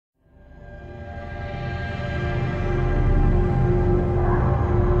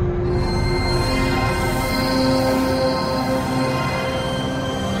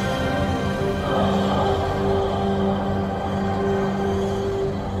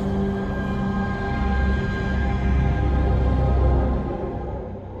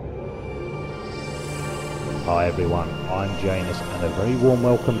Hi everyone, I'm Janus and a very warm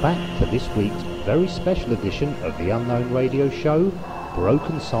welcome back to this week's very special edition of the Unknown Radio Show,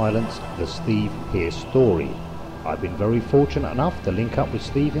 Broken Silence, the Steve Pearce Story. I've been very fortunate enough to link up with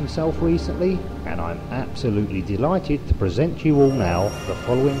Steve himself recently, and I'm absolutely delighted to present to you all now the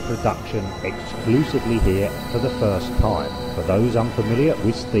following production exclusively here for the first time. For those unfamiliar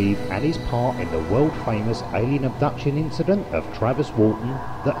with Steve and his part in the world famous alien abduction incident of Travis Walton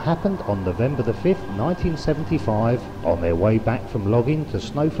that happened on November the 5th, 1975, on their way back from logging to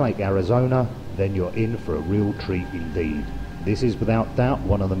Snowflake, Arizona, then you're in for a real treat indeed. This is without doubt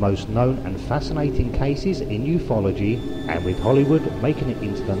one of the most known and fascinating cases in ufology, and with Hollywood making it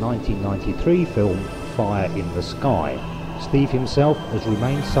into the 1993 film Fire in the Sky. Steve himself has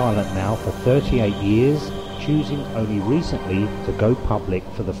remained silent now for 38 years, choosing only recently to go public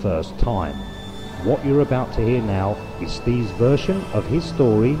for the first time. What you're about to hear now is Steve's version of his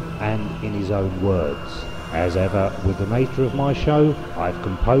story and in his own words. As ever with the nature of my show, I've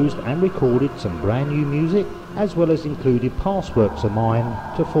composed and recorded some brand new music, as well as included past works of mine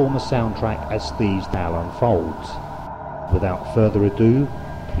to form a soundtrack as Steve's tale unfolds. Without further ado,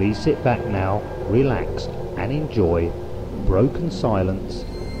 please sit back now, relax and enjoy Broken Silence,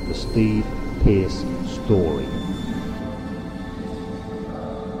 the Steve Pearce Story.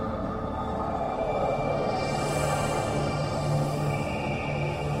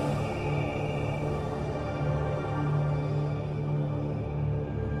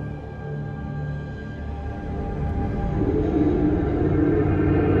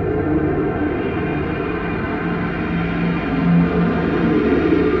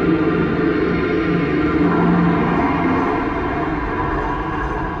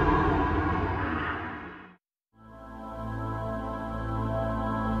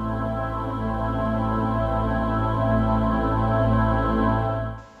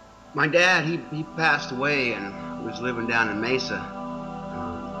 My dad, he passed away and was living down in Mesa,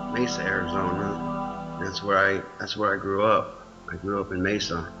 Arizona. That's where I grew up. I grew up in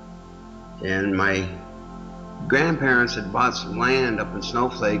Mesa, and my grandparents had bought some land up in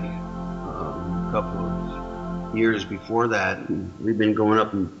Snowflake a couple of years before that. And we've been going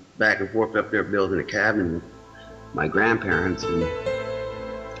up and back and forth up there building a cabin with my grandparents. And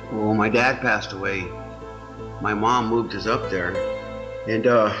when my dad passed away, my mom moved us up there, and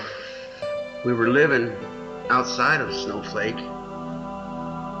we were living outside of Snowflake.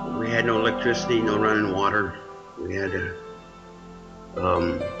 We had no electricity, no running water. We had to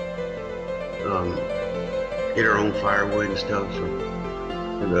get our own firewood and stuff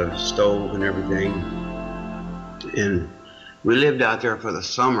for the stove and everything. And we lived out there for the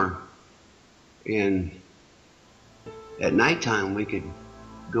summer. And at nighttime we could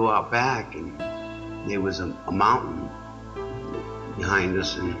go out back, and there was a mountain behind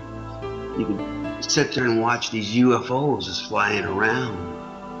us, and you could sit there and watch these UFOs just flying around.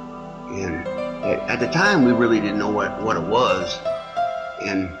 And at the time, we really didn't know what it was.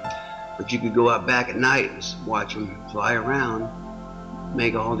 But you could go out back at night and watch them fly around,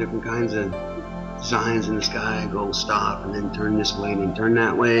 make all different kinds of signs in the sky, go stop, and then turn this way, and then turn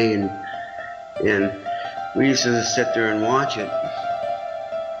that way. And we used to just sit there and watch it.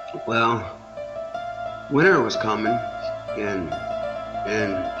 Well, winter was coming, and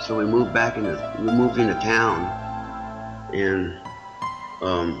so we moved into town, and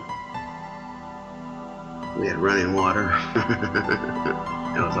we had running water.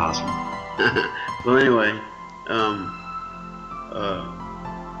 That was awesome. Well, anyway,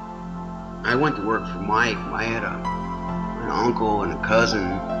 I went to work for Mike. I had an uncle and a cousin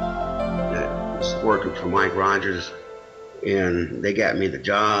that was working for Mike Rogers, and they got me the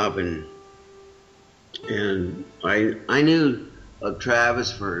job, and I knew of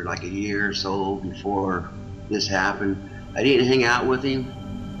Travis for like a year or so before this happened. I didn't hang out with him.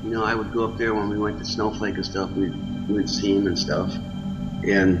 You know, I would go up there when we went to Snowflake and stuff. We'd see him and stuff.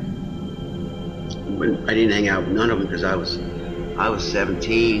 But I didn't hang out with none of them because I was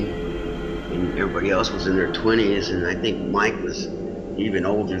 17 and everybody else was in their 20s, and I think Mike was even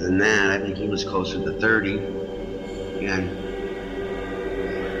older than that. I think he was closer to 30. And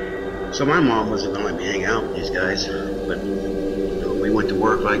so my mom wasn't gonna let me hang out with these guys, but we went to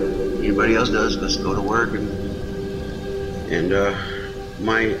work like anybody else does. Let's go to work, and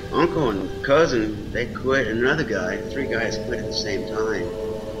my uncle and cousin, they quit, and another guy, 3 guys quit at the same time,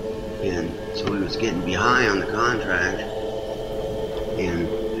 and so we was getting behind on the contract. And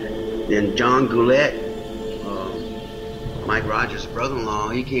then John Goulet, Mike Rogers' brother-in-law,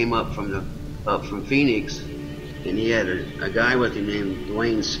 he came up from Phoenix, and he had a guy with him named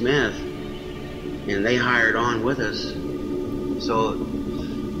Dwayne Smith, and they hired on with us. So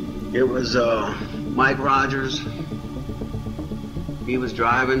it was Mike Rogers, he was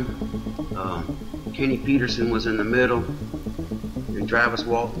driving. Kenny Peterson was in the middle, and Travis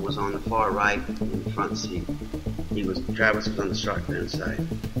Walton was on the far right in the front seat. Travis was on the shotgun side.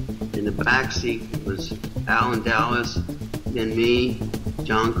 In the back seat was Alan Dallas, then me,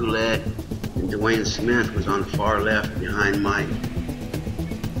 John Goulet, and Dwayne Smith was on the far left behind Mike.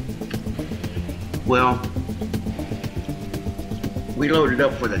 Well, we loaded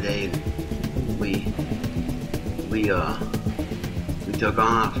up for the day. We took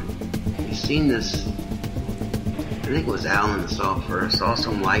off. We seen this, I think it was Alan that saw first, saw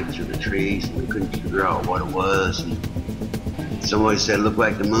some light through the trees, and we couldn't figure out what it was. And somebody said it looked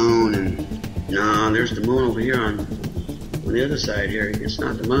like the moon, and no, there's the moon over here on the other side here. It's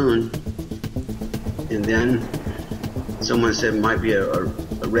not the moon. And then someone said it might be a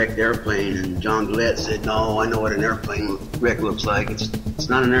wrecked airplane, and John Goulet said, no, I know what an airplane wreck looks like. It's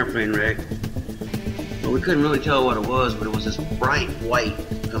not an airplane wreck. But we couldn't really tell what it was, but it was this bright white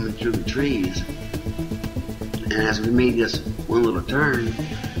coming through the trees. And as we made this one little turn,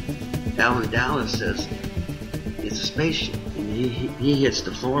 Alan Dallas says, it's a spaceship. And he hits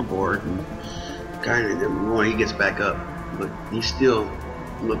the floorboard, and kind of, well, he gets back up, but he's still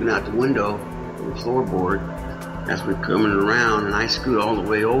looking out the window of the floorboard as we're coming around, and I scoot all the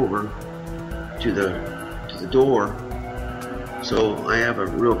way over to the door, so I have a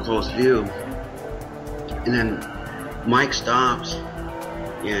real close view. And then Mike stops,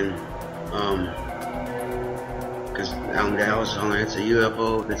 and because Alan Dallas is on there, it's a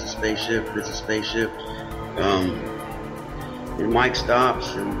UFO, it's a spaceship, it's a spaceship. And Mike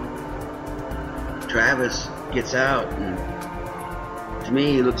stops, and Travis gets out, and to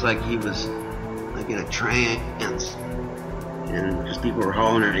me it looks like he was like in a trance, and because people were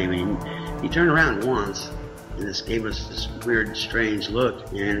hollering at him. He turned around once, and this gave us this weird, strange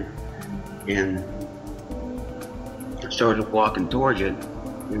look, and started walking towards it,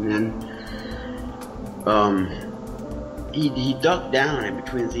 and then he ducked down in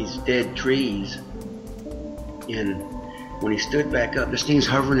between these dead trees, and when he stood back up, this thing's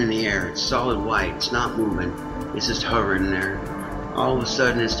hovering in the air. It's solid white. It's not moving. It's just hovering there. All of a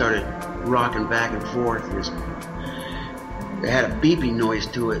sudden, it started rocking back and forth. It had a beeping noise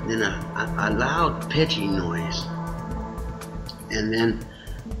to it, and then a loud pitching noise. And then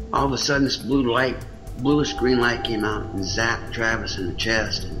all of a sudden, this bluish green light came out and zapped Travis in the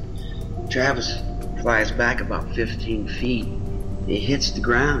chest. And Travis flies back about 15 feet. He hits the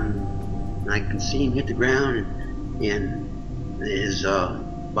ground, and I can see him hit the ground, and his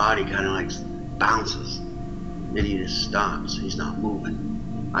body kind of like bounces. And then he just stops. He's not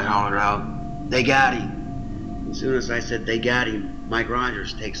moving. I holler out, "They got him." As soon as I said they got him, Mike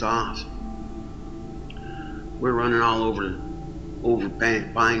Rogers takes off. We're running all over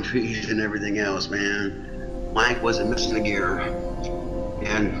pine trees and everything else, man. Mike wasn't missing a gear.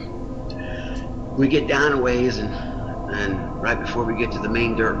 And we get down a ways, and right before we get to the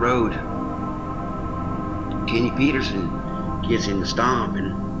main dirt road, Kenny Peterson gets him to stop,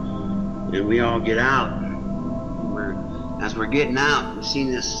 and we all get out. As we're getting out, we've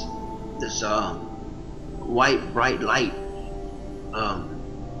seen this white bright light go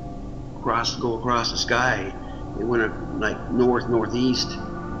across the sky. It went like northeast,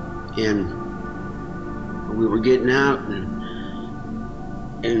 and we were getting out,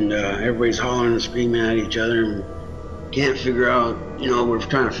 and everybody's hollering and screaming at each other, and can't figure out, we're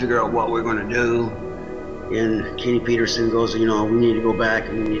trying to figure out what we're going to do. And Kenny Peterson goes, we need to go back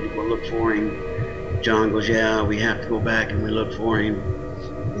and we need to go look for him. John goes, yeah, we have to go back and we look for him.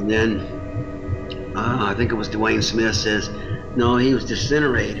 And then I think it was Dwayne Smith says, no, he was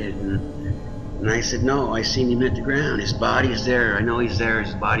disintegrated. And I said, no, I seen him hit the ground. His body is there. I know he's there.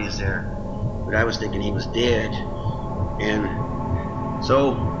 His body is there. But I was thinking he was dead. And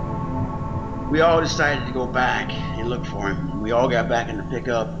so we all decided to go back and look for him. We all got back in the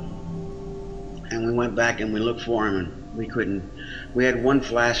pickup, and we went back and we looked for him, and we couldn't. We had one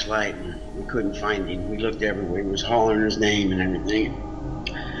flashlight, and we couldn't find him. We looked everywhere. He was hollering his name and everything.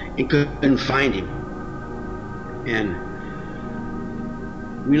 He couldn't find him. And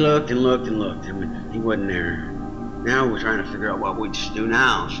we looked and looked and looked, and he wasn't there. Now we're trying to figure out what we should do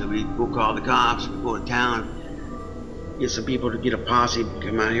now. Should we go call the cops? Should we go to town? Get some people to get a posse,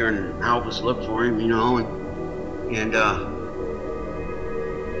 come out here and help us look for him, And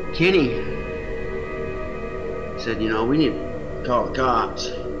Kenny said, we need to call the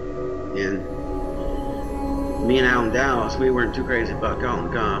cops. And me and Alan Dallas, we weren't too crazy about calling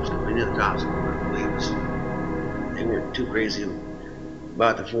the cops, because we knew the cops weren't going to believe us. They weren't too crazy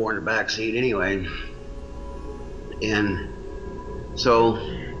about the four in the back seat anyway. And so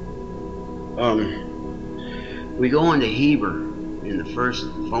we go into Heber, and the first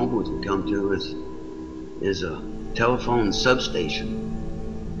phone booth we come to is a telephone substation,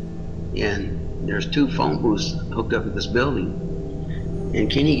 and there's 2 phone booths hooked up at this building. And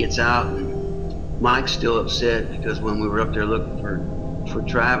Kenny gets out, and Mike's still upset because when we were up there looking for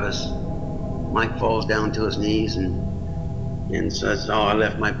Travis, Mike falls down to his knees and says, "Oh, I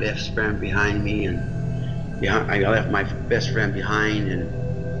left my best friend behind me, and I left my best friend behind," and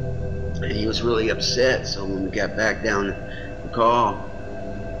he was really upset. So when we got back down to call,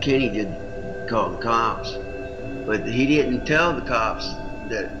 Kenny did call the cops, but he didn't tell the cops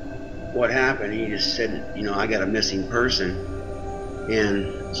that what happened. He just said, "I got a missing person."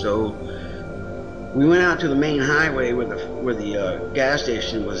 And so we went out to the main highway where the gas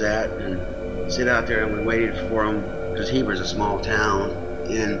station was at, and sit out there, and we waited for him because Heber's a small town.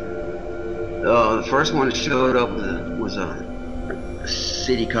 And the first one that showed up was a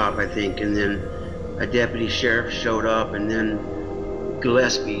city cop, I think, and then a deputy sheriff showed up, and then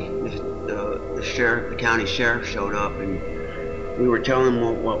Gillespie, the county sheriff, showed up, and we were telling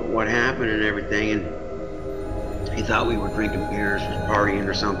him what happened and everything, and he thought we were drinking beers, was partying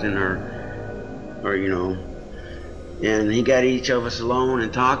or something, or and he got each of us alone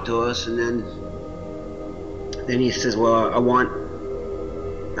and talked to us, and then he says, "Well, I want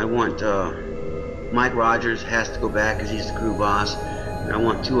Mike Rogers has to go back because he's the crew boss, and I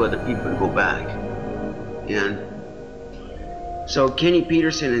want 2 other people to go back." And so Kenny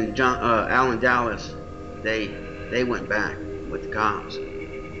Peterson and Alan Dallas, they went back with the cops.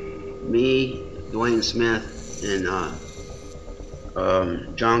 Me, Dwayne Smith, and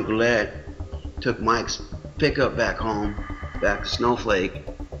John Goulet took Mike's pickup back home, back to Snowflake,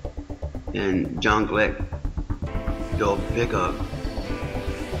 and John Goulet drove the pickup.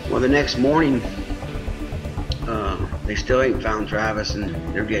 Well, the next morning, they still ain't found Travis, and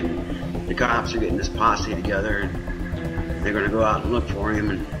the cops are getting this posse together, and they're gonna go out and look for him.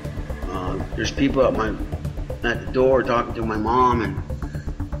 And there's people at the door talking to my mom and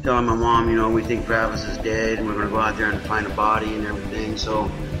telling my mom, we think Travis is dead, and we're gonna go out there and find a body and everything. So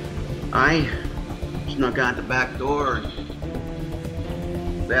I snuck out the back door,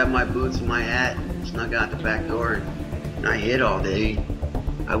 and grabbed my boots and my hat, and snuck out the back door, and I hid all day.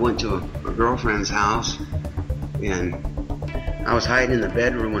 I went to a girlfriend's house, and I was hiding in the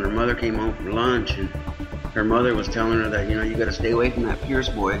bedroom when her mother came home from lunch, and her mother was telling her that, you gotta stay away from that Pierce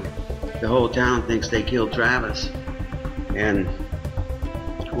boy. The whole town thinks they killed Travis. And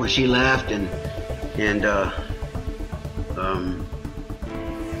well, she left, and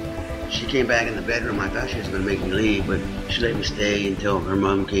she came back in the bedroom. I thought she was gonna make me leave, but she let me stay until her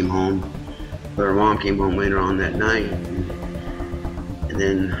mom came home. But her mom came home later on that night, and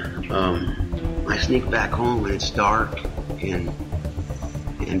then I sneaked back home, and it's dark, and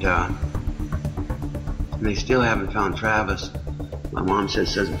they still haven't found Travis. My mom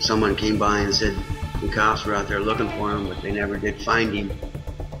says someone came by and said the cops were out there looking for him, but they never did find him.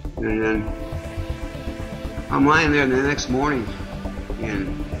 And then I'm lying there the next morning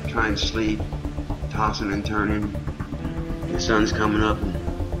and trying to sleep, tossing and turning. The sun's coming up, and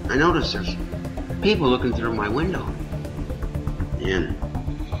I notice there's people looking through my window. And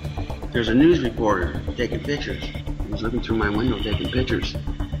there's a news reporter taking pictures. He's looking through my window taking pictures.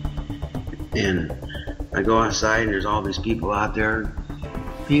 And I go outside, and there's all these people out there.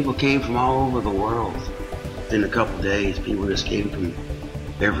 People came from all over the world. Within a couple days, people just came from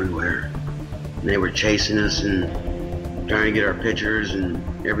everywhere. And they were chasing us and trying to get our pictures, and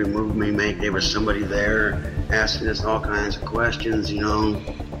every move we make, there was somebody there asking us all kinds of questions,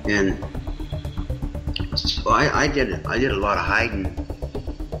 And so I did a lot of hiding.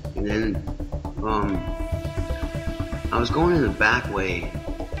 And then I was going in the back way,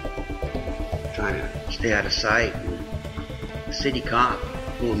 trying to stay out of sight, and the city cop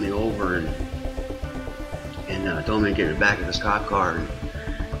pulled me over and told me to get in the back of his cop car. And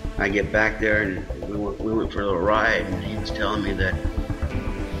I get back there, and we went for a little ride, and he was telling me that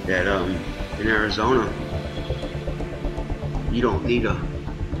in Arizona you don't need a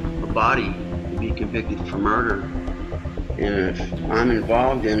body to be convicted for murder, and if I'm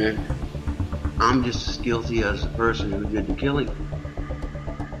involved in it, I'm just as guilty as the person who did the killing.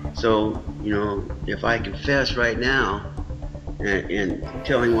 So, if I confess right now and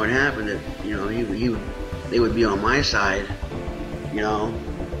telling what happened, that, they would be on my side,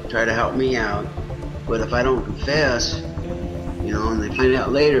 try to help me out. But if I don't confess, and they find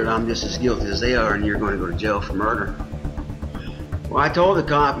out later I'm just as guilty as they are, and you're going to go to jail for murder. Well, I told the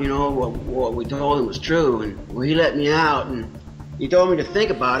cop, what we told him was true, and he let me out, and he told me to think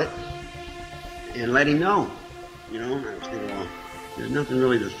about it and let him know. And I was thinking, well, there's nothing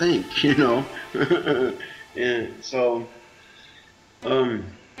really to think, you know. And so,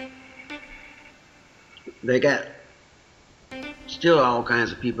 they got still all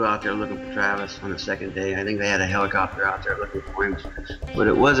kinds of people out there looking for Travis on the second day. I think they had a helicopter out there looking for him, but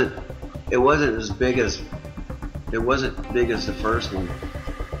it wasn't as big as the first one.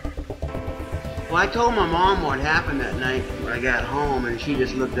 Well, I told my mom what happened that night when I got home, and she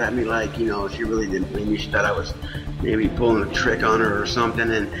just looked at me like, you know, she really didn't believe me. She thought I was maybe pulling a trick on her or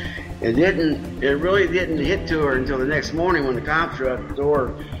something, and it really didn't hit to her until the next morning when the cops were at the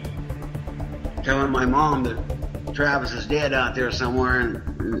door telling my mom that Travis is dead out there somewhere,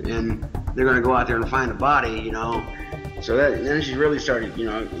 and they're going to go out there and find the body, you know. So then she really started, you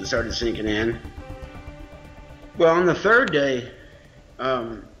know, started sinking in. Well, on the third day,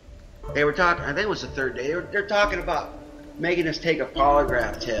 they were talking, I think it was the third day, they're talking about making us take a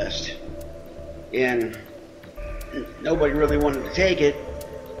polygraph test. And nobody really wanted to take it.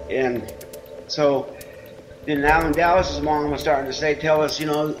 And so then Alan Dallas's mom was starting to tell us, you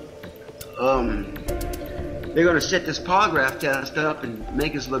know, they're going to set this polygraph test up and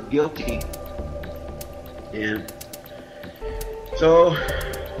make us look guilty. And so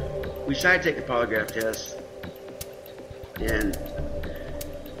we decided to take the polygraph test. And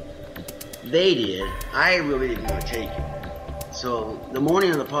they did. I really didn't want to take it. So the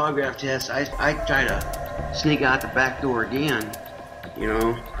morning of the polygraph test, I tried to sneak out the back door again, you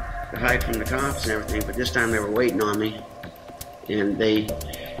know, to hide from the cops and everything. But this time they were waiting on me. And they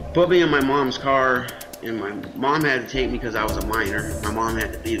put me in my mom's car. And my mom had to take me because I was a minor. My mom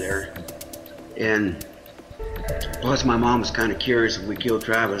had to be there. And plus my mom was kind of curious if we killed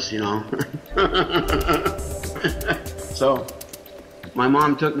Travis, you know. So my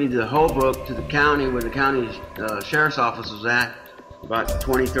mom took me to Holbrook, to the county where the county sheriff's office was at, about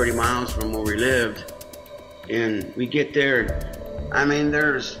 20-30 miles from where we lived. And we get there, I mean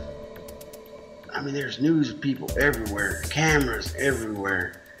there's news people everywhere, cameras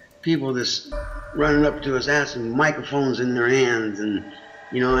everywhere, people just running up to us asking, microphones in their hands, and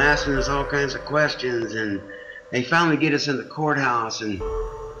you know, asking us all kinds of questions. And they finally get us in the courthouse, and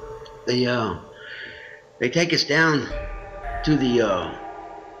they take us down to the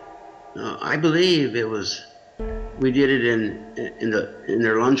I believe it was, we did it in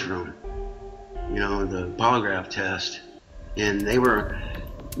their lunchroom, you know, the polygraph test. And they were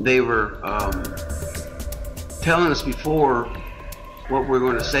telling us before what we're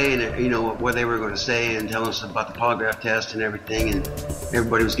going to say, and you know what they were going to say, and telling us about the polygraph test and everything. And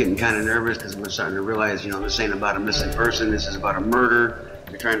everybody was getting kind of nervous because we're starting to realize, you know, this ain't about a missing person, this is about a murder.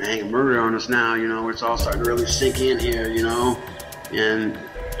 They're trying to hang a murder on us now, you know. It's all starting to really sink in here, you know. And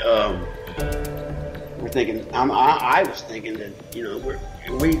we're thinking, I was thinking that, you know,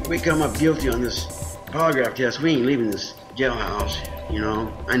 we come up guilty on this polygraph test, we ain't leaving this jailhouse, you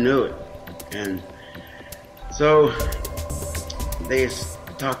know. I knew it. And so they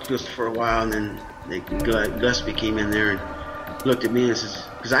talked to us for a while, and then Gusby came in there and looked at me and says,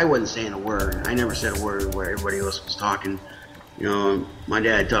 because I wasn't saying a word. I never said a word where everybody else was talking. You know, my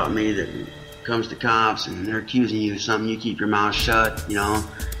dad taught me that when it comes to cops and they're accusing you of something, you keep your mouth shut, you know.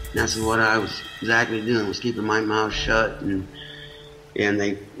 And that's what I was exactly doing, was keeping my mouth shut. And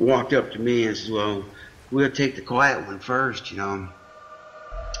they walked up to me and said, well, we'll take the quiet one first, you know.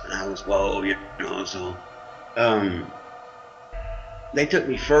 And I was, whoa, you know, so they took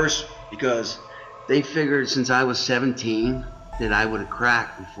me first because they figured since I was 17 that I would have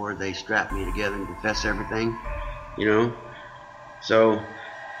cracked before they strapped me together and confessed everything, you know. So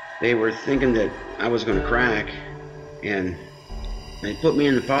they were thinking that I was going to crack, and they put me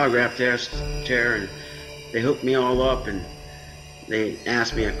in the polygraph test chair, and they hooked me all up, and they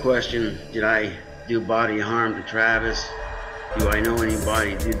asked me a question: did I do bodily harm to Travis? Do I know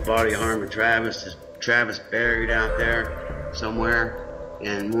anybody who did bodily harm to Travis? Is Travis buried out there somewhere?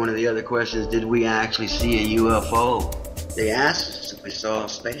 And one of the other questions, did we actually see a UFO? They asked us if we saw a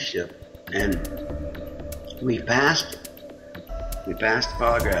spaceship, and we passed it. We passed the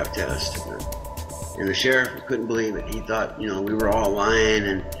polygraph test. And the sheriff couldn't believe it. He thought, you know, we were all lying,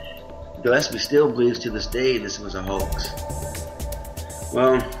 and Gillespie still believes to this day this was a hoax.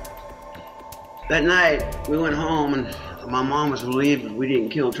 Well, that night we went home, and my mom was relieved that we didn't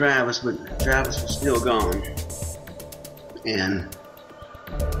kill Travis, but Travis was still gone. And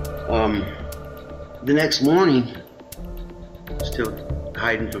the next morning, still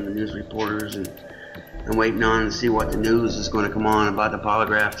hiding from the news reporters and waiting on to see what the news is going to come on about the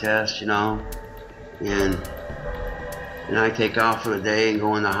polygraph test, you know. And I take off for the day and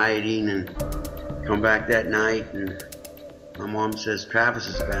go into hiding and come back that night, and my mom says Travis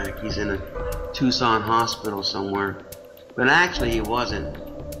is back. He's in a Tucson hospital somewhere. But actually he wasn't.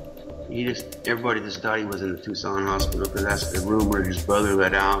 Everybody just thought he was in the Tucson hospital because that's the rumor his brother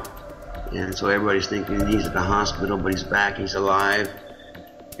let out. And so everybody's thinking he's at the hospital, but he's back, he's alive.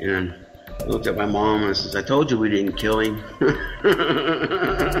 And I looked at my mom and says, I told you we didn't kill him.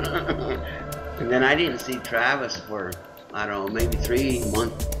 And then I didn't see Travis for, I don't know, maybe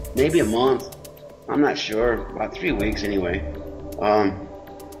maybe a month. I'm not sure, about 3 weeks anyway.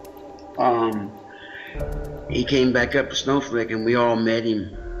 He came back up to Snowflake and we all met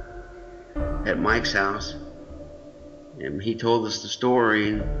him at Mike's house. And he told us the story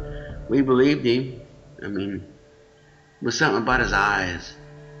and we believed him. I mean, it was something about his eyes.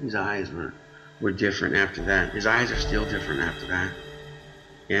 His eyes were different after that. His eyes are still different after that.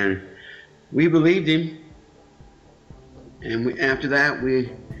 And we believed him. And after that,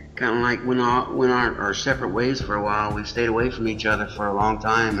 we kind of like went our separate ways for a while. We stayed away from each other for a long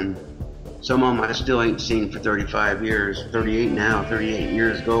time. And some of them I still ain't seen for 35 years. 38 now, 38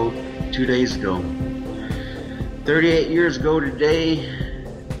 years ago, 2 days ago. 38 years ago today,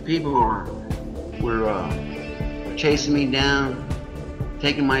 people were chasing me down,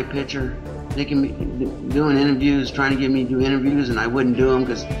 taking my picture, doing interviews, trying to get me to do interviews, and I wouldn't do them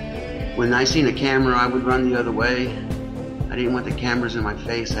because when I seen a camera, I would run the other way. I didn't want the cameras in my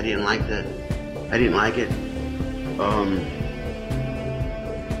face. I didn't like that. I didn't like it.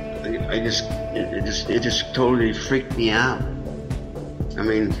 It just totally freaked me out. I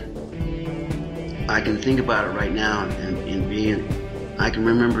mean, I can think about it right now I can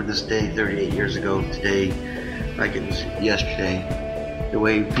remember this day 38 years ago today, like it was yesterday. The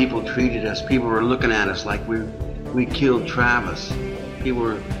way people treated us, people were looking at us like we killed Travis. People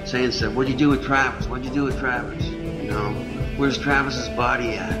were saying stuff, what'd you do with Travis? What'd you do with Travis? You know, where's Travis's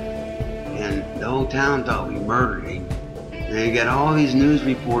body at? And the whole town thought we murdered him. And you got all these news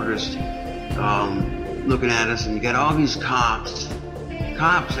reporters looking at us, and you got all these cops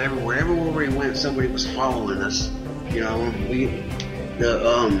everywhere. Everywhere we went, somebody was following us. You know,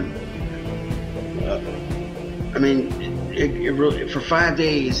 I mean, it really, for 5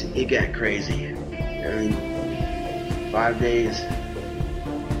 days, it got crazy. I mean, 5 days,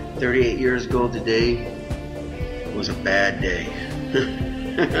 38 years ago today was a bad day.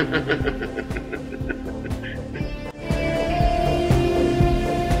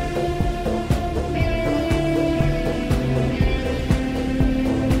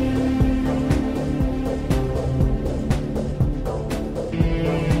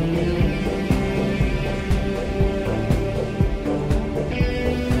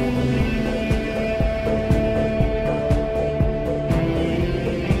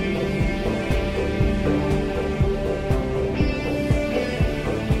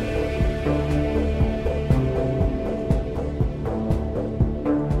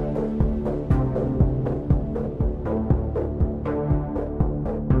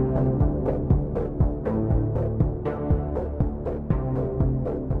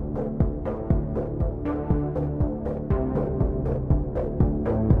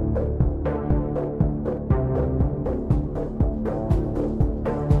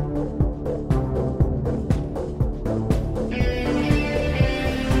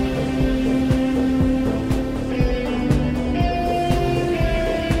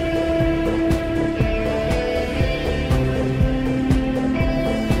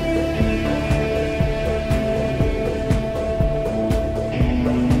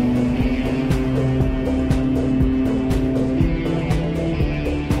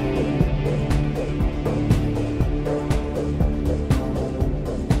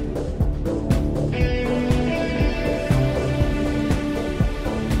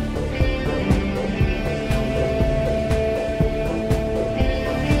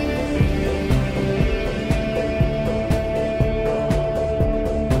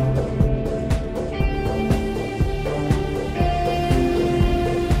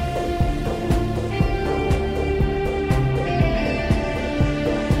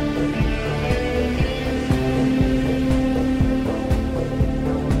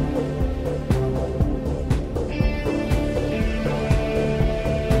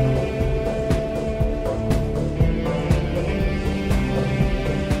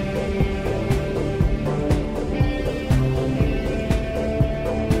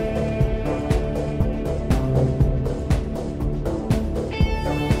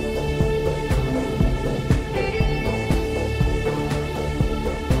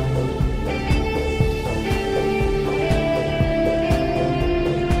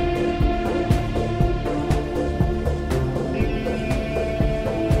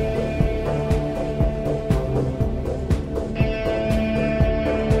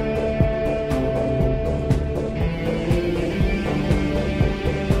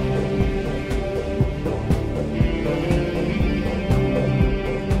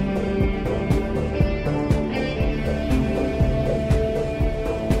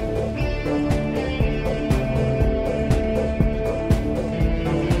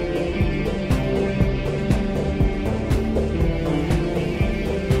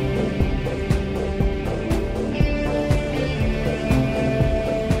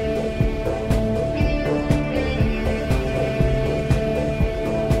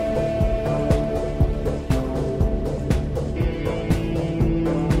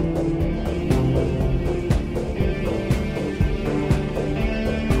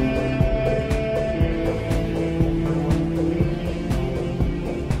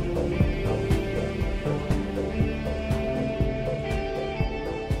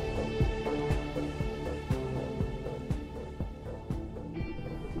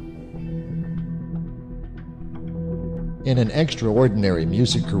 In an extraordinary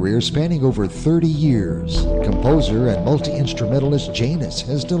music career spanning over 30 years, composer and multi-instrumentalist Janus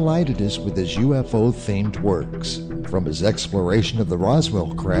has delighted us with his UFO-themed works. From his exploration of the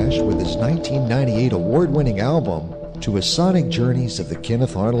Roswell crash with his 1998 award-winning album, to his sonic journeys of the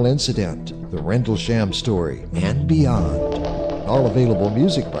Kenneth Arnold incident, the Rendlesham story, and beyond. All available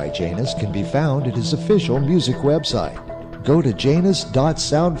music by Janus can be found at his official music website. Go to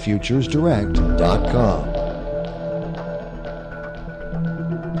janus.soundfuturesdirect.com.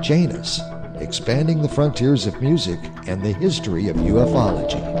 Janus, expanding the frontiers of music and the history of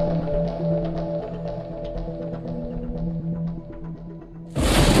ufology.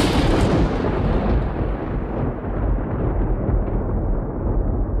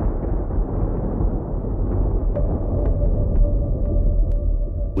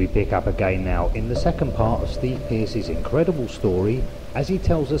 We pick up again now in the second part of Steve Pearce's incredible story as he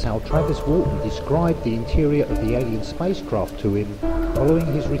tells us how Travis Walton described the interior of the alien spacecraft to him following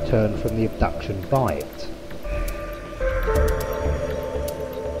his return from the abduction by it.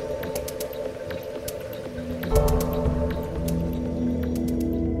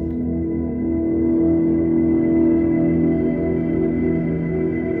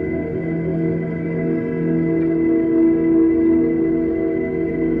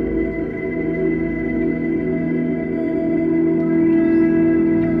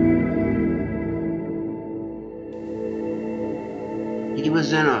 He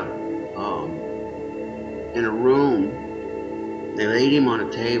was in a room. They laid him on a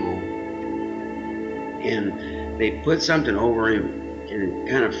table, and they put something over him, and it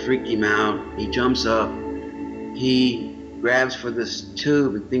kind of freaked him out. He jumps up, he grabs for this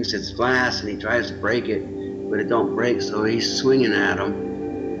tube and thinks it's glass, and he tries to break it, but it don't break, so he's swinging at them.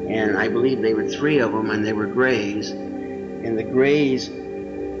 And I believe they were 3 of them, and they were grays, and the grays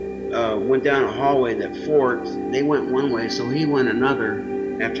went down a hallway that forked. They went one way, so he went another.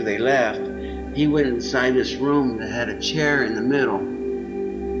 After they left, he went inside this room that had a chair in the middle,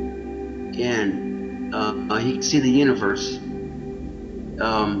 and he could see the universe.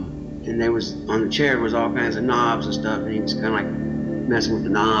 And there was, on the chair was all kinds of knobs and stuff, and he was kind of like messing with the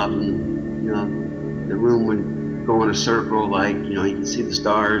knobs, and the room would go in a circle, like, he could see the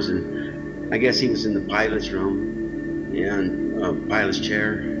stars. And I guess he was in the pilot's room, and pilot's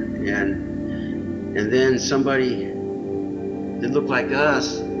chair. And then somebody that looked like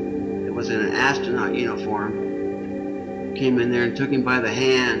us, that was in an astronaut uniform, came in there and took him by the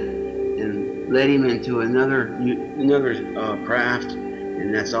hand and led him into another craft,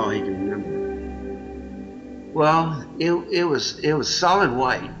 and that's all he can remember. Well, it was solid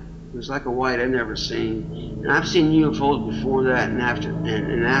white. It was like a white I've never seen. And I've seen UFOs before that and after.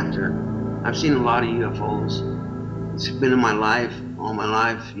 I've seen a lot of UFOs. It's been in my life, all my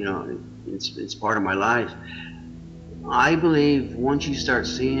life, it's part of my life. I believe once you start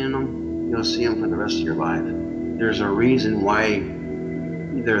seeing them, you'll see them for the rest of your life. There's a reason why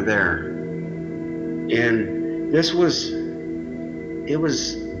they're there. And it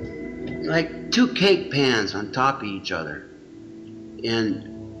was like 2 cake pans on top of each other.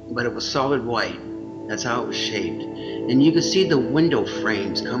 But it was solid white. That's how it was shaped. And you could see the window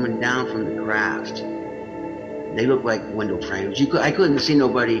frames coming down from the craft. They looked like window frames. I couldn't see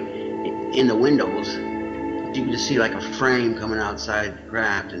nobody in the windows. You could just see like a frame coming outside the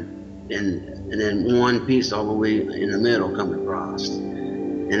craft, and then one piece all the way in the middle coming across.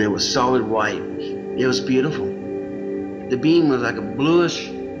 And it was solid white. It was beautiful. The beam was like a bluish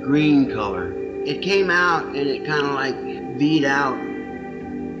green color. It came out and it kind of like V'd out.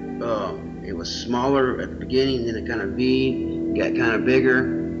 It was smaller at the beginning, then it kind of V'd, got kind of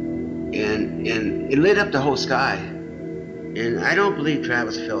bigger, and it lit up the whole sky. And I don't believe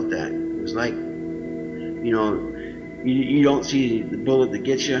Travis felt that. It was like, you don't see the bullet that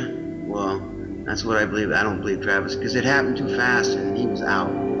gets you. Well, that's what I believe. I don't believe Travis, because it happened too fast and he was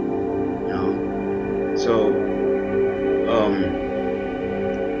out. So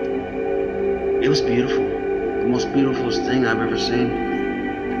it was beautiful, the most beautiful thing I've ever seen.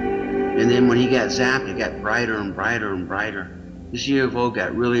 And then when he got zapped, it got brighter and brighter and brighter. This UFO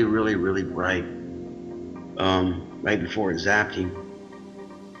got really, really, really bright right before it zapped him.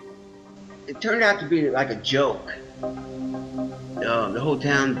 It turned out to be like a joke. The whole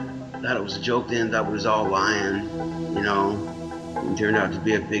town thought it was a joke then, thought we was all lying, It turned out to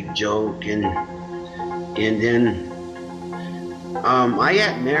be a big joke. And then I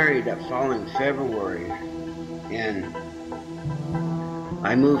got married that following February, and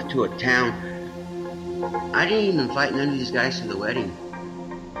I moved to a town. I didn't even invite none of these guys to the wedding.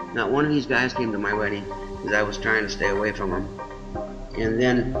 Not one of these guys came to my wedding because I was trying to stay away from them. And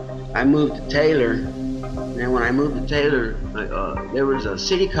then I moved to Taylor, and And when I moved to Taylor, there was a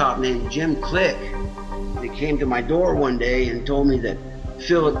city cop named Jim Click that came to my door one day and told me that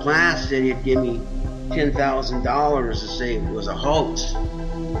Philip Glass said he'd give me $10,000 to say it was a hoax.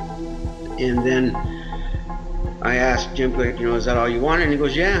 And then I asked Jim Click, is that all you wanted? And he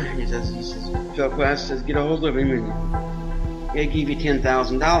goes, yeah. He says, Philip Glass says, get a hold of him and he'll give you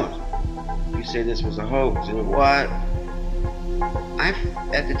 $10,000. You say this was a hoax. And what?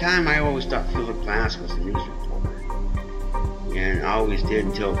 At the time, I always thought Philip Glass was a news reporter. And I always did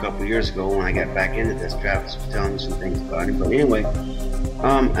until a couple years ago when I got back into this. Travis was telling me some things about him. But anyway,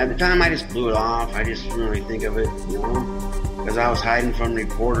 at the time, I just blew it off. I just didn't really think of it, because I was hiding from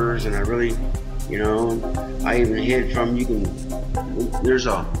reporters, and I really, I even hid from, there's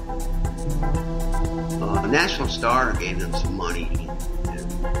a National Star gave them some money,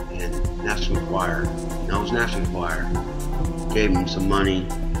 and National Enquirer, no, it was National Enquirer, gave them some money,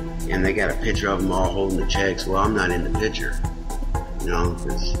 and they got a picture of them all holding the checks. Well, I'm not in the picture,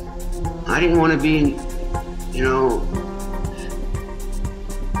 because I didn't want to be,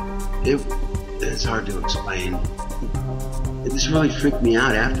 it's hard to explain. It just really freaked me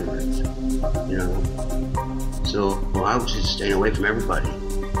out afterwards, So I was just staying away from everybody.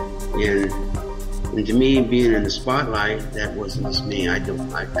 And to me, being in the spotlight, that wasn't just me. I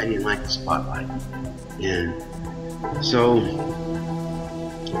didn't like the spotlight. And so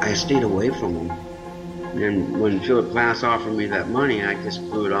I stayed away from them. And when Philip Glass offered me that money, I just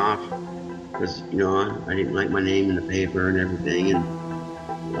blew it off because, I didn't like my name in the paper and everything. And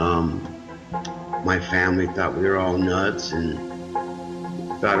my family thought we were all nuts and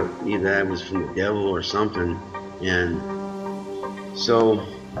thought either that was from the devil or something. And so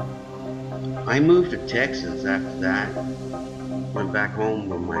I moved to Texas after that. Went back home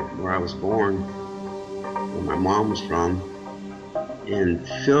where I was born, where my mom was from. And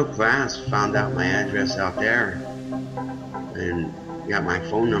Philip Glass found out my address out there and got my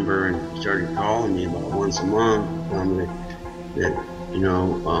phone number and started calling me about once a month, telling me that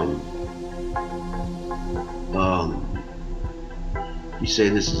you say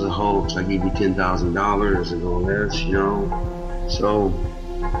this is a hoax, I give you $10,000 and all this, So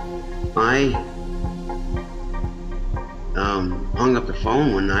I hung up the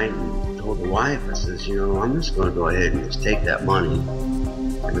phone one night and told the wife, I says, I'm just going to go ahead and just take that money.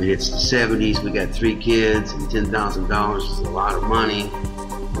 I mean, it's the 70s, we got 3 kids, and $10,000 is a lot of money,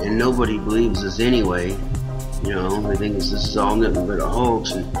 and nobody believes us anyway. They think this is all nothing but a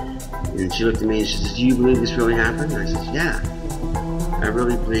hoax. And she looked at me and she says, do you believe this really happened? And I said, yeah, I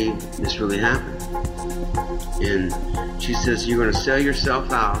really believe this really happened. And she says, you're going to sell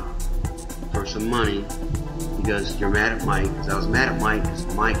yourself out for some money because you're mad at Mike. Because I was mad at Mike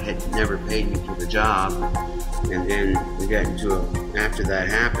because Mike had never paid me for the job. And then we got into after that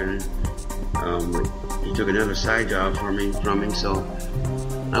happened, he took another side job from me, so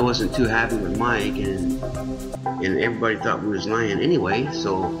I wasn't too happy with Mike, and everybody thought we was lying anyway,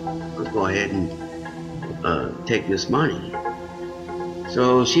 so let's go ahead and take this money.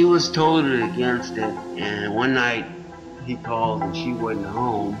 So she was totally against it, and one night he called and she wasn't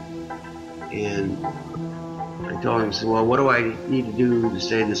home, and I told him, I said, well, what do I need to do to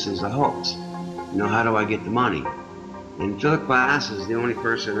say this is a hoax? How do I get the money? And Philip Glass is the only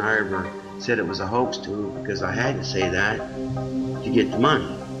person I ever said it was a hoax to, because I had to say that to get the money,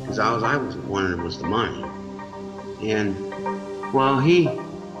 because I wasn't one that was the money. And well, he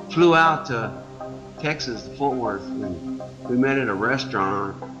flew out to Texas, to Fort Worth, and we met at a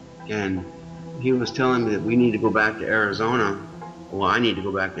restaurant, and he was telling me that we need to go back to Arizona. Well, I need to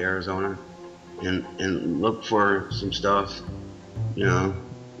go back to Arizona and look for some stuff,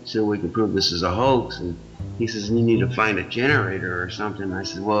 so we can prove this is a hoax. And he says, you need to find a generator or something. I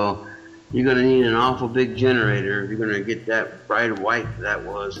said, well, you're going to need an awful big generator if you're going to get that bright white that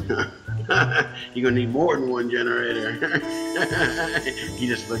was. You're going to need more than one generator. He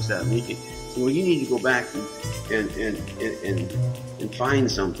just looks at me. He said, well, you need to go back and find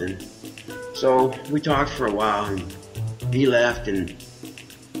something. So we talked for a while, and he left, and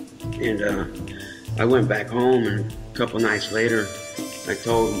I went back home, and a couple nights later, I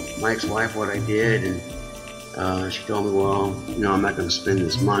told Mike's wife what I did, and she told me, well, I'm not going to spend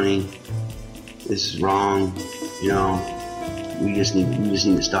this money. This is wrong. We just need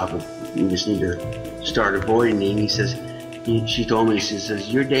to stop it. We just need to start avoiding him. She told me, she says,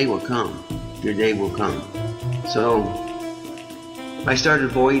 your day will come. Your day will come. So I started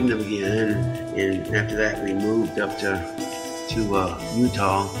avoiding him again, and after that we moved up to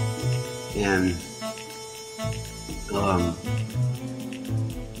Utah, and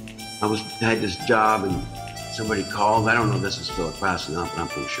I had this job in somebody called. I don't know if this was Philip Glass or not, but I'm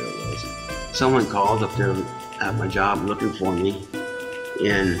pretty sure it was. Someone called up there at my job looking for me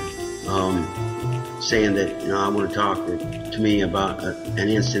and saying that, I want to talk to me about an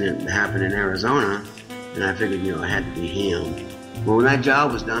incident that happened in Arizona. And I figured, it had to be him. Well, when that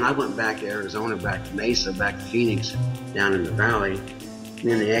job was done, I went back to Arizona, back to Mesa, back to Phoenix, down in the valley.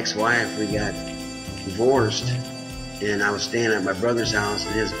 And then the ex-wife, we got divorced, and I was staying at my brother's house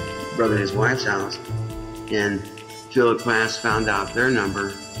and his brother and his wife's house. And Philip Glass found out their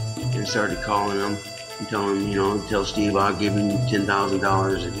number and started calling them and telling them, tell Steve I'll give him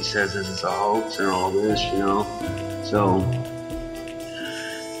 $10,000 if he says this is a hoax and all this, So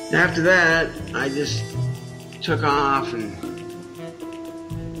after that, I just took off and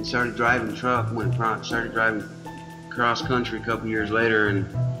started driving truck. Started driving cross country a couple years later and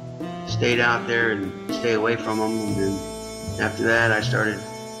stayed out there and stayed away from them. And then after that, I started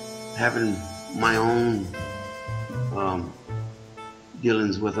having my own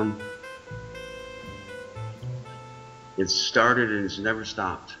dealings with them. It started and it's never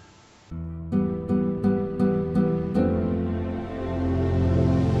stopped.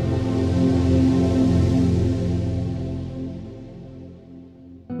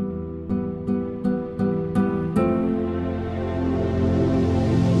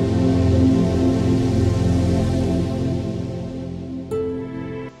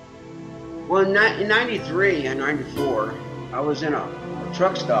 Well, in 93 and 94, I was in a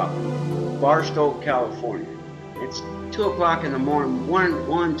truck stop, Barstow, California. It's 2 o'clock in the morning,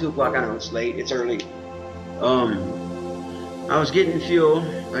 2 o'clock, I know it's late, it's early. I was getting fuel.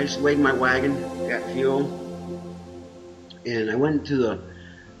 I just weighed my wagon, got fuel. And I went to the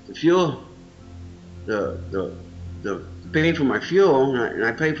fuel, the pay for my fuel, and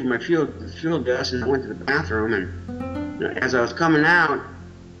I paid for my fuel, the fuel desk, and I went to the bathroom. And as I was coming out,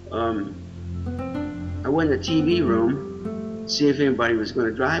 I went in the TV room to see if anybody was going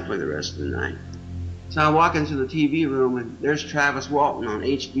to drive for the rest of the night. So I walk into the TV room and there's Travis Walton on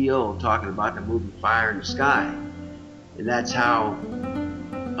HBO talking about the movie Fire in the Sky. And that's how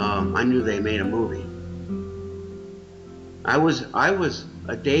I knew they made a movie. I was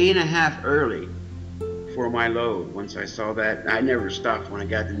a day and a half early for my load once I saw that. I never stopped when I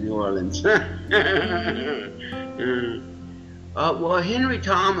got to New Orleans. Well, Henry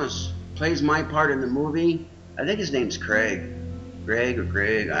Thomas plays my part in the movie. I think his name's Greg, I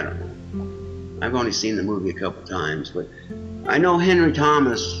don't know. I've only seen the movie a couple times, but I know Henry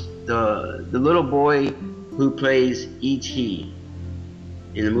Thomas, the little boy who plays E.T.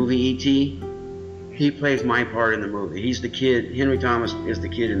 in the movie E.T. He plays my part in the movie. He's the kid. Henry Thomas is the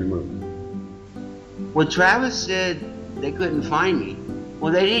kid in the movie. Well, Travis said they couldn't find me.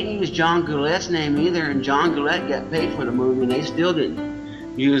 Well, they didn't use John Goulet's name either, and John Goulette got paid for the movie, and they still didn't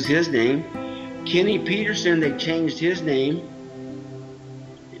use his name. Kenny Peterson, they changed his name.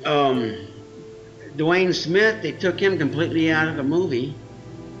 Dwayne Smith, they took him completely out of the movie.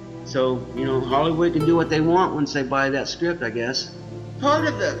 So, Hollywood can do what they want once they buy that script, I guess. Part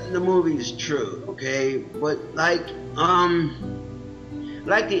of the movie is true, okay? But like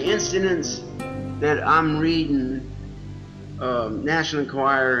the incidents that I'm reading, National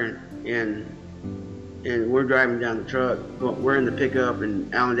Enquirer and we're driving down the truck, we're in the pickup,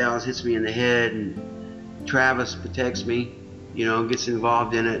 and Alan Dallas hits me in the head, and Travis protects me, gets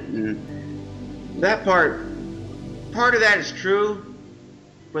involved in it, and that part of that is true,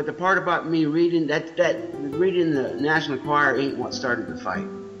 but the part about me reading reading the National Enquirer ain't what started the fight,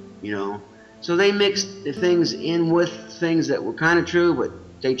 So they mixed the things in with things that were kind of true, but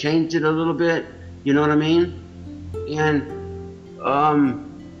they changed it a little bit, you know what I mean? And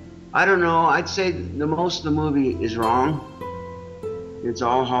I don't know, I'd say the most of the movie is wrong. It's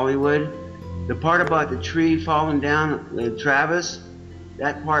all Hollywood. The part about the tree falling down, Travis,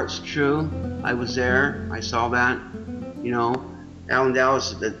 that part's true. I was there, I saw that. Alan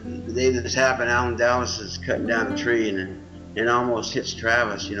Dallas, the day that this happened, Alan Dallas is cutting down a tree and it almost hits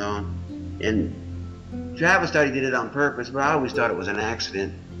Travis, And Travis thought he did it on purpose, but I always thought it was an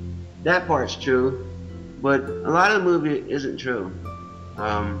accident. That part's true, but a lot of the movie isn't true.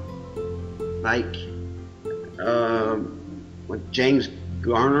 James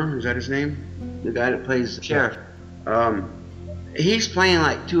Garner, is that his name? The guy that plays the sheriff. He's playing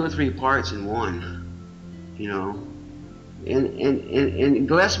like 2 or 3 parts in one, And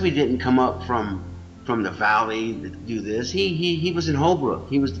Gillespie didn't come up from the valley to do this. He was in Holbrook.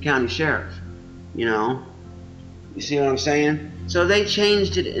 He was the county sheriff, You see what I'm saying? So they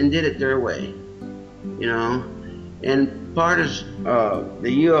changed it and did it their way, And part as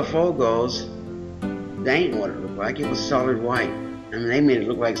the UFO goes, they ain't what it looked like. It was solid white. I mean, they made it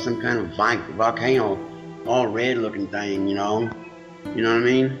look like some kind of volcano all red looking thing, you know what I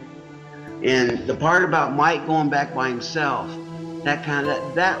mean? And the part about Mike going back by himself,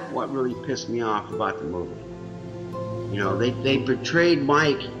 that what really pissed me off about the movie. You know, they portrayed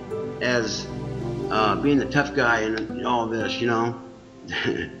Mike as being the tough guy and all this, you know.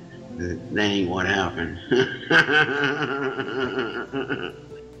 That ain't what happened.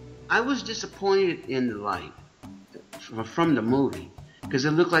 I was disappointed in the light from the movie, because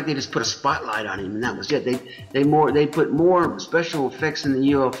it looked like they just put a spotlight on him and that was it. They put more special effects in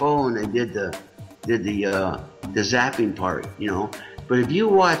the UFO and they did the zapping part, you know. But if you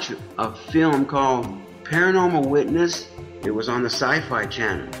watch a film called Paranormal Witness, it was on the Sci-Fi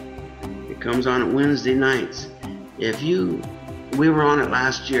Channel. It comes on Wednesday nights. We were on it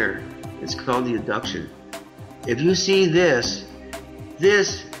last year. It's called The Abduction. If you see this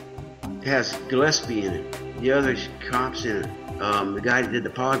has Gillespie in it, the other cops in it, the guy that did the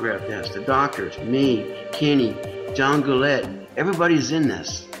polygraph test, the doctors, me, Kenny, John Goulet, everybody's in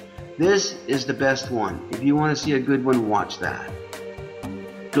this. This is the best one. If you want to see a good one, watch that.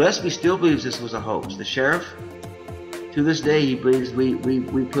 Gillespie still believes this was a hoax. The sheriff, to this day, he believes we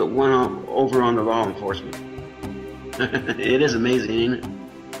put one over on the law enforcement. It is amazing, ain't it?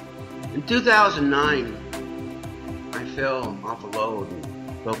 In 2009, I fell off a load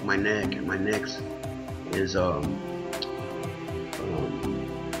and broke my neck, and my neck is, you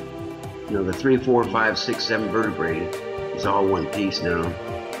know, the 3, 4, 5, 6, 7 vertebrae is all one piece now.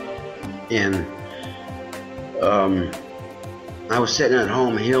 And I was sitting at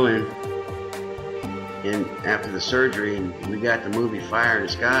home healing, and after the surgery, and we got the movie Fire in the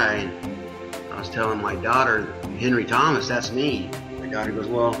Sky, and I was telling my daughter, Henry Thomas, that's me. My daughter goes,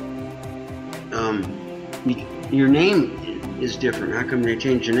 well, your name is different. How come they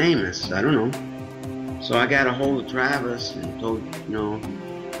changed your name? I said, I don't know. So I got a hold of Travis and told, you know,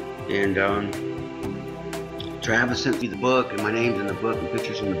 and Travis sent me the book, and my name's in the book, and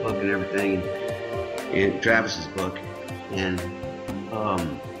pictures in the book and everything, and Travis's book, and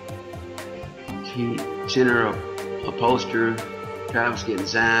he sent her a poster, Travis getting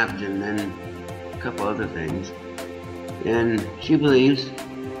zapped, and then a couple other things, and she believes.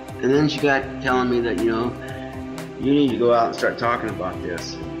 And then she got telling me that, you know, you need to go out and start talking about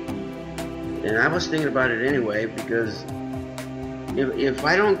this. And I was thinking about it anyway, because if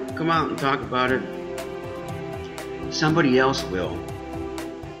I don't come out and talk about it, somebody else will.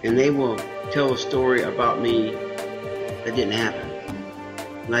 And they will tell a story about me that didn't happen.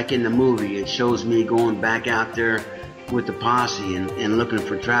 Like in the movie, it shows me going back out there with the posse and looking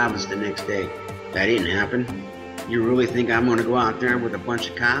for Travis the next day. That didn't happen. You really think I'm going to go out there with a bunch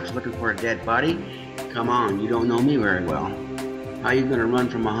of cops looking for a dead body? Come on, you don't know me very well. How are you going to run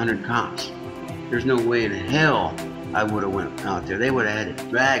from 100 cops? There's no way in hell I would have went out there. They would have had to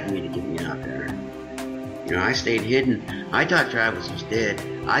drag me to get me out there. You know, I stayed hidden. I thought Travis was dead.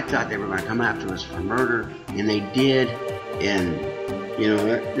 I thought they were going to come after us for murder, and they did. And, you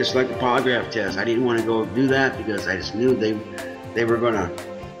know, just like the polygraph test, I didn't want to go do that because I just knew they were going to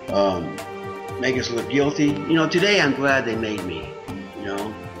make us look guilty. You know, today I'm glad they made me, you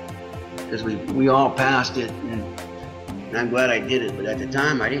know, because we all passed it, and I'm glad I did it. But at the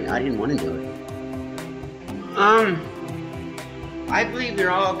time, I didn't want to do it. I believe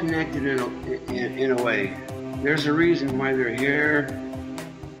they're all connected in a way. There's a reason why they're here.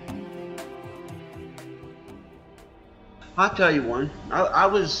 I'll tell you one. I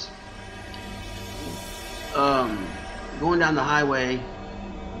was going down the highway.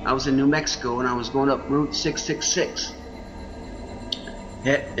 I was in New Mexico, and I was going up Route 666.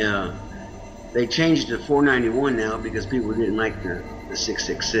 They changed it to 491 now because people didn't like the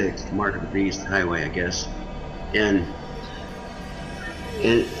 666, the Mark of the Beast Highway, I guess. And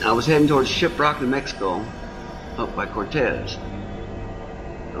I was heading towards Shiprock, New Mexico, up by Cortez.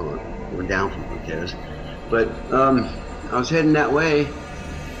 We're down from Cortez. But I was heading that way,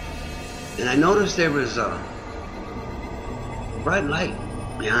 and I noticed there was a bright light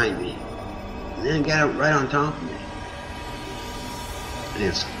behind me, and then it got right on top of me.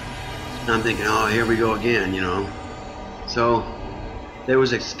 And I'm thinking, oh, here we go again, you know. So there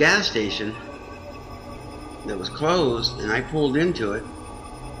was a gas station that was closed, and I pulled into it,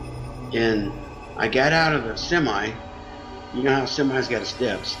 and I got out of the semi. You know how semis got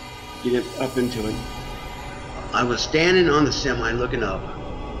steps. Get up into it. I was standing on the semi looking up,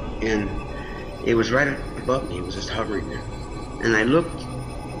 and it was right above me. It was just hovering there. And I looked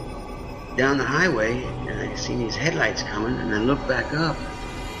down the highway, and I seen these headlights coming, and I looked back up,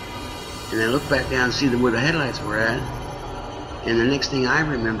 and I looked back down to see where the headlights were at. And the next thing I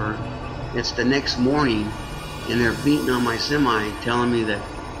remember, it's the next morning, and they're beating on my semi, telling me that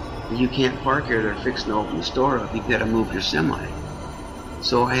you can't park here, they're fixing to open the store up, you gotta move your semi.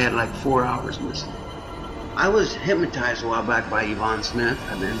 So I had like 4 hours missing. I was hypnotized a while back by Yvonne Smith.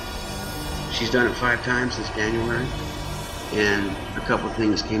 She's done it 5 times since January, and a couple of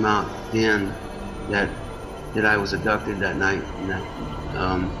things came out then that I was abducted that night. And that,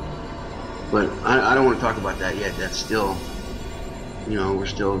 but I don't want to talk about that yet. That's still, we're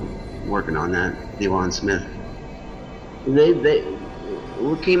still working on that. Yvonne Smith. They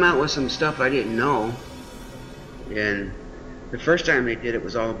came out with some stuff I didn't know, and the first time they did it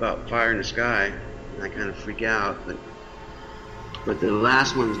was all about fire in the sky, and I kind of freak out. But the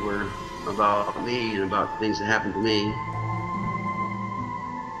last ones were about me and about things that happened to me.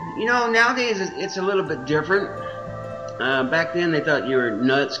 Nowadays it's a little bit different. Back then they thought you were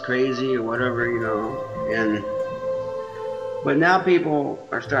nuts, crazy, or whatever, but now people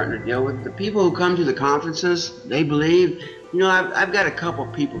are starting to deal with it. The people who come to the conferences, they believe. I've got a couple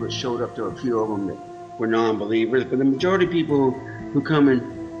people that showed up to a few of them that were non-believers, but the majority of people who come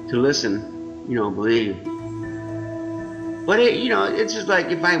in to listen, believe. But it's just like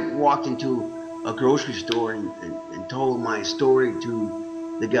if I walked into a grocery store and told my story to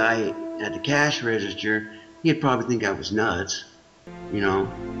the guy at the cash register, he'd probably think I was nuts,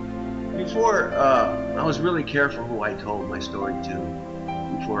 Before, I was really careful who I told my story to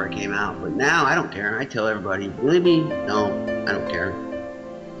before I came out, but now I don't care. I tell everybody, believe me? No, I don't care.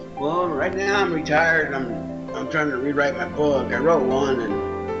 Well, right now I'm retired. I'm trying to rewrite my book. I wrote one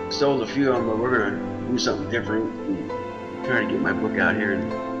and sold a few of them, but we're gonna do something different and try to get my book out here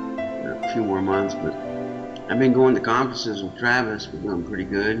in a few more months. But I've been going to conferences with Travis. We're doing pretty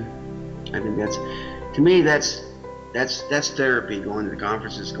good. I think to me that's therapy. Going to the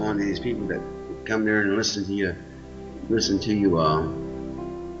conferences, going to these people that come there and listen to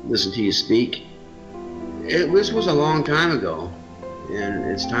you speak. This was a long time ago, and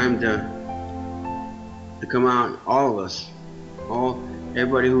it's time to come out. All of us,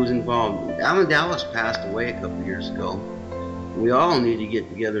 everybody who's involved. Alan Dallas passed away a couple years ago. We all need to get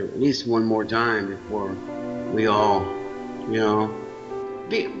together at least one more time before we all,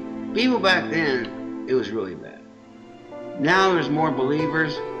 people back then, it was really bad. Now there's more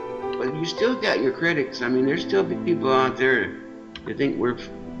believers, but you still got your critics. I mean, there's still people out there that think we're,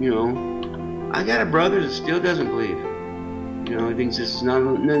 I got a brother that still doesn't believe. He thinks this is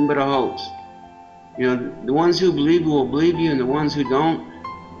nothing but a hoax. The ones who believe will believe you, and the ones who don't,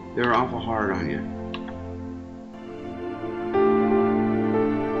 they're awful hard on you.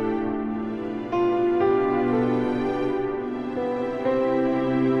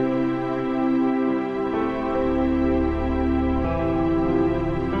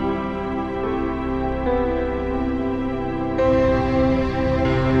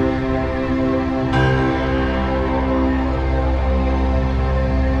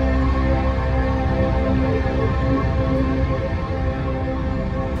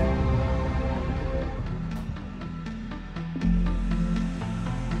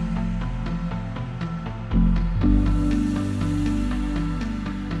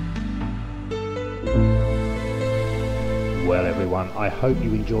 Well everyone, I hope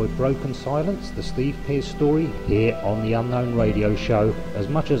you enjoyed Broken Silence, the Steve Pearce story, here on the Unknown Radio Show, as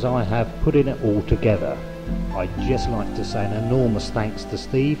much as I have putting it all together. I'd just like to say an enormous thanks to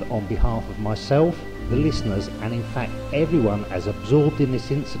Steve on behalf of myself, the listeners, and in fact everyone as absorbed in this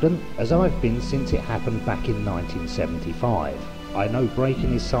incident as I've been since it happened back in 1975. I know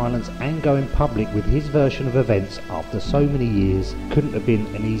breaking his silence and going public with his version of events after so many years couldn't have been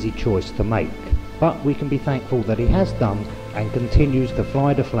an easy choice to make. But we can be thankful that he has done and continues to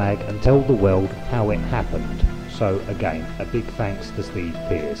fly the flag and tell the world how it happened. So again, a big thanks to Steve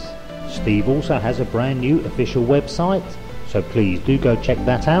Pearce. Steve also has a brand new official website, so please do go check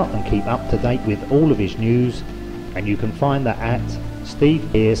that out and keep up to date with all of his news, and you can find that at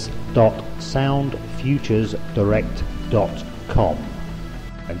stevepearce.soundfuturesdirect.com.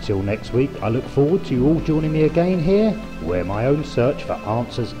 Until next week, I look forward to you all joining me again here, where my own search for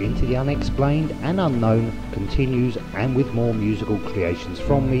answers into the unexplained and unknown continues, and with more musical creations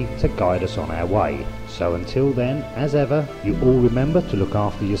from me to guide us on our way. So until then, as ever, you all remember to look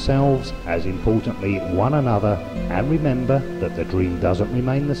after yourselves, as importantly one another, and remember that the dream doesn't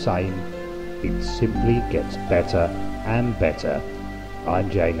remain the same, it simply gets better and better. I'm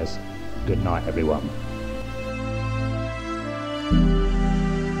Janus. Good night everyone.